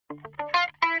In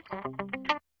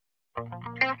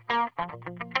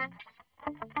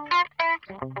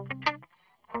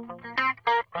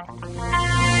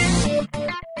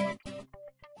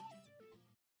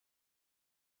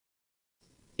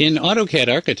AutoCAD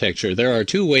Architecture, there are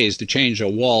two ways to change a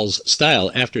wall's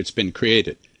style after it's been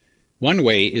created. One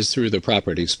way is through the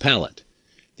Properties palette.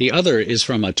 The other is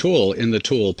from a tool in the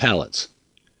Tool palettes.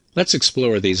 Let's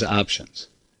explore these options.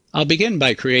 I'll begin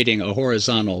by creating a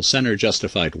horizontal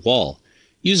center-justified wall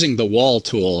using the Wall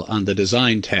tool on the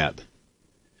Design tab.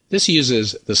 This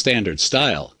uses the standard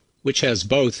style, which has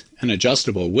both an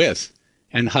adjustable width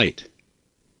and height.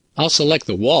 I'll select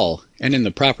the wall, and in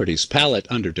the Properties palette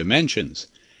under Dimensions,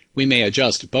 we may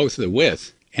adjust both the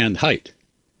width and height.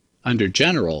 Under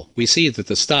General, we see that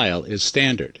the style is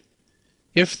standard.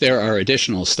 If there are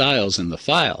additional styles in the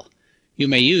file, you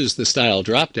may use the Style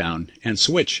drop-down and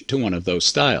switch to one of those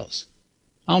styles.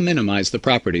 I'll minimize the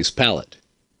Properties palette.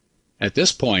 At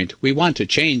this point, we want to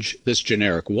change this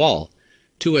generic wall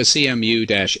to a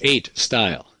CMU-8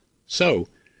 style. So,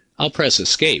 I'll press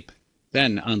Escape,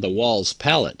 then on the Walls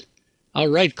palette, I'll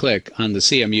right-click on the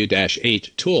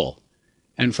CMU-8 tool,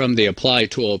 and from the Apply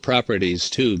Tool Properties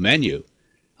to menu,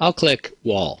 I'll click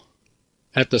Wall.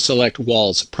 At the Select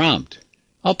Walls prompt,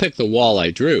 I'll pick the wall I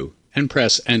drew and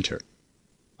press Enter.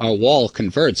 Our wall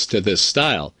converts to this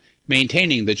style,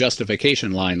 maintaining the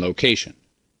justification line location.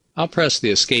 I'll press the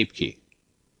Escape key.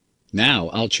 Now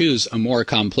I'll choose a more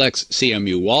complex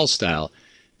CMU wall style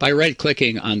by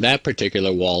right-clicking on that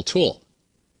particular wall tool.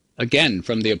 Again,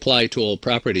 from the Apply Tool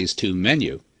Properties to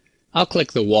menu, I'll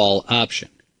click the Wall option.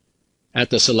 At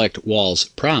the Select Walls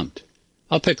prompt,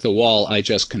 I'll pick the wall I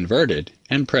just converted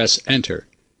and press Enter.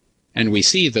 And we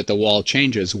see that the wall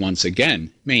changes once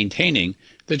again, maintaining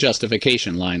the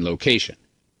justification line location.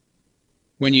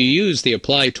 When you use the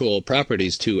Apply Tool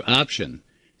Properties to option,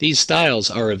 these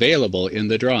styles are available in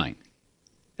the drawing.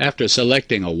 After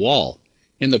selecting a wall,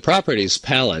 in the Properties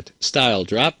palette Style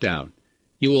drop-down,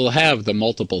 you will have the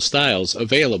multiple styles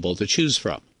available to choose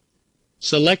from.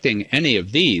 Selecting any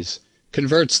of these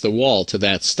converts the wall to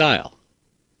that style.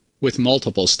 With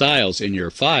multiple styles in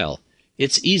your file,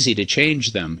 it's easy to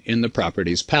change them in the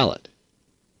Properties palette.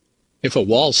 If a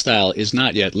wall style is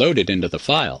not yet loaded into the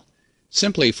file,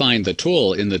 simply find the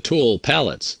tool in the Tool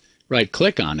palettes,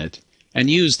 right-click on it, and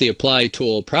use the Apply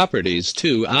Tool Properties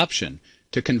to option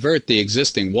to convert the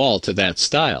existing wall to that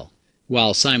style,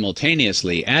 while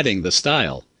simultaneously adding the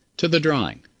style to the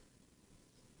drawing.